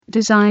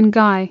Design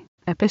Guy,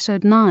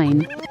 Episode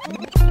 9.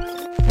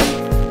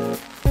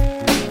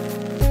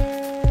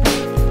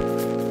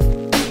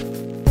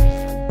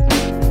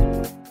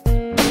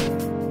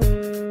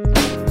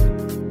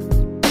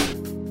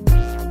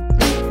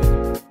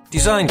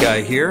 Design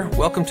Guy here.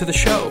 Welcome to the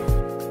show.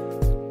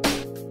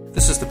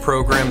 This is the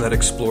program that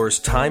explores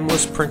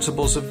timeless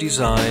principles of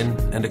design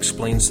and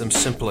explains them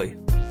simply.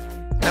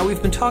 Now,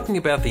 we've been talking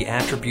about the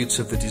attributes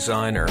of the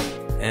designer,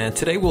 and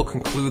today we'll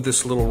conclude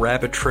this little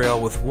rabbit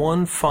trail with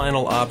one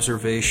final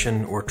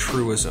observation or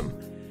truism.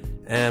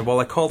 And while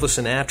I call this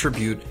an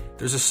attribute,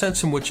 there's a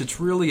sense in which it's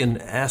really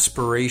an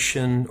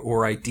aspiration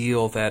or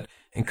ideal that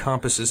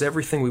encompasses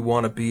everything we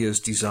want to be as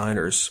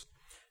designers.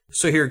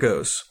 So here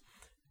goes.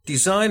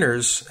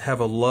 Designers have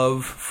a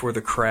love for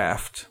the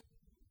craft.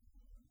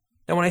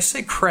 Now, when I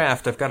say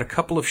craft, I've got a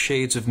couple of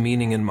shades of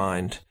meaning in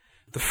mind.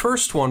 The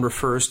first one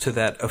refers to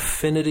that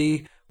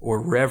affinity or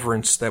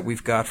reverence that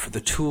we've got for the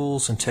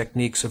tools and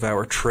techniques of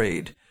our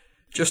trade.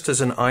 Just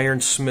as an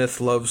ironsmith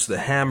loves the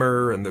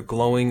hammer and the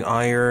glowing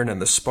iron and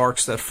the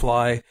sparks that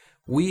fly,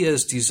 we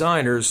as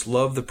designers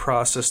love the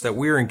process that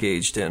we're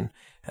engaged in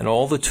and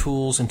all the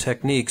tools and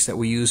techniques that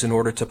we use in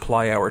order to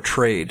ply our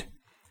trade.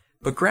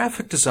 But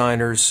graphic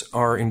designers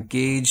are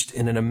engaged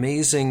in an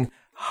amazing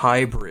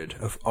hybrid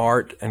of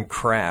art and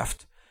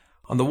craft.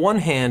 On the one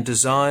hand,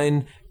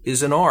 design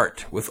is an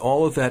art with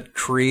all of that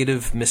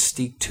creative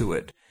mystique to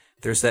it.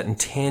 There's that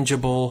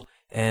intangible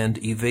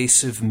and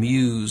evasive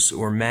muse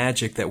or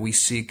magic that we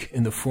seek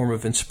in the form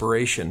of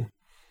inspiration.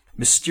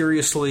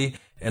 Mysteriously,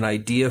 an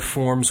idea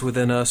forms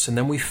within us, and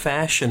then we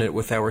fashion it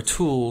with our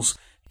tools,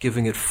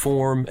 giving it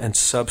form and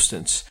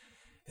substance.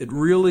 It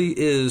really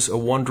is a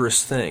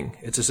wondrous thing.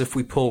 It's as if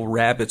we pull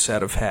rabbits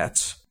out of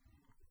hats.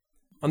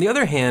 On the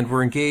other hand,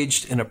 we're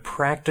engaged in a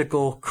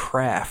practical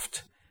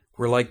craft.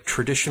 We're like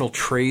traditional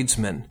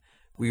tradesmen.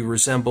 We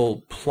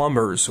resemble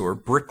plumbers or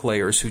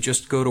bricklayers who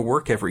just go to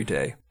work every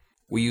day.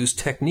 We use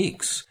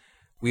techniques.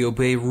 We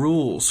obey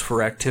rules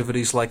for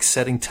activities like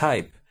setting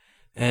type.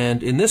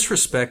 And in this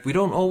respect, we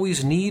don't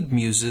always need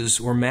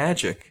muses or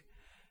magic.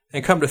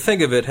 And come to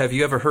think of it, have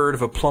you ever heard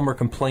of a plumber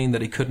complain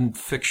that he couldn't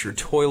fix your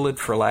toilet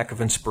for lack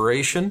of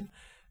inspiration?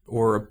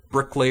 Or a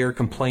bricklayer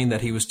complain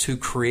that he was too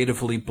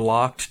creatively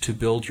blocked to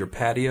build your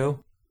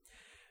patio?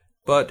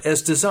 But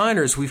as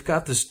designers, we've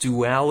got this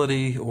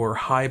duality or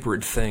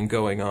hybrid thing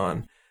going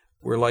on.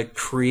 We're like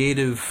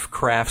creative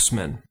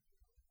craftsmen.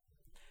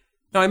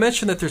 Now, I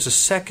mentioned that there's a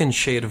second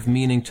shade of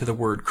meaning to the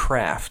word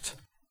craft.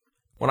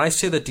 When I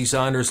say that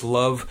designers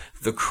love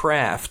the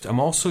craft, I'm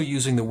also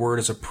using the word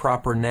as a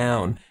proper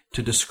noun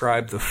to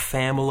describe the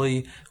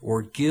family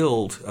or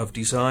guild of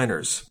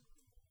designers.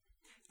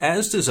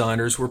 As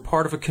designers, we're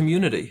part of a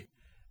community,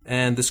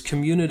 and this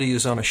community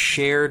is on a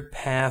shared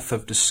path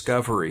of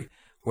discovery,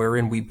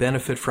 wherein we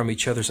benefit from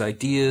each other's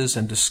ideas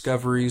and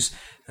discoveries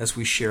as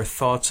we share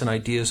thoughts and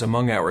ideas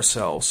among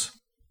ourselves.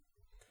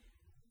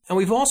 And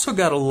we've also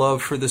got a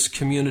love for this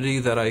community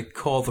that I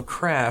call the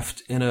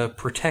craft in a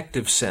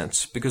protective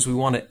sense, because we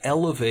want to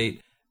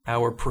elevate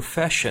our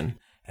profession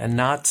and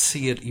not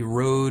see it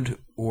erode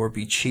or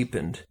be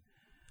cheapened.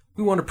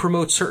 We want to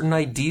promote certain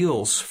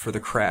ideals for the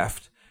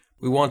craft.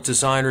 We want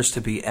designers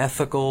to be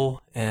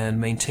ethical and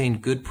maintain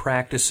good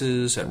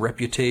practices and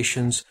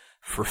reputations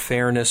for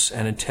fairness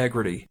and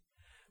integrity.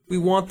 We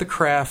want the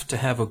craft to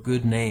have a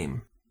good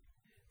name.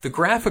 The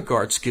Graphic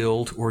Arts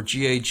Guild, or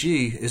GAG,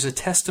 is a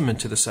testament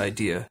to this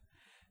idea.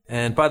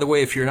 And by the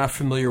way, if you're not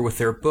familiar with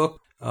their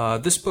book,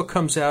 this book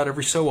comes out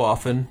every so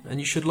often, and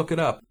you should look it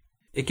up.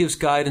 It gives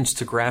guidance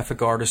to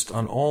graphic artists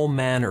on all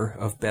manner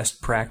of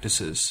best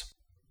practices.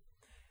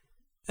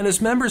 And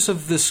as members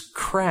of this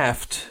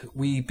craft,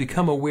 we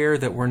become aware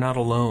that we're not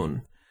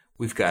alone.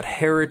 We've got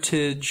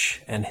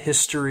heritage and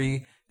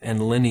history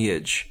and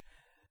lineage.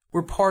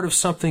 We're part of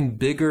something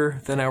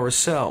bigger than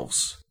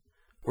ourselves.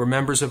 We're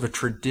members of a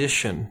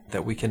tradition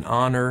that we can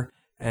honor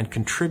and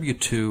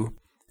contribute to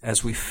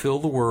as we fill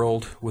the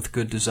world with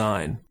good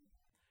design.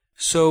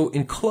 So,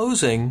 in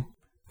closing,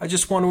 I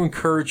just want to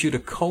encourage you to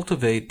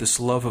cultivate this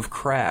love of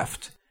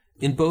craft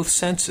in both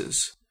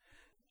senses.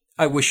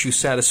 I wish you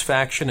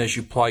satisfaction as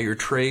you ply your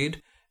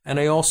trade, and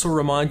I also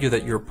remind you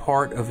that you're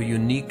part of a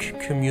unique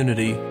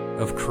community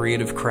of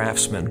creative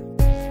craftsmen.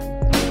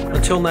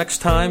 Until next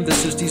time,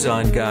 this is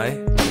Design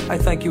Guy. I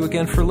thank you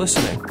again for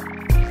listening.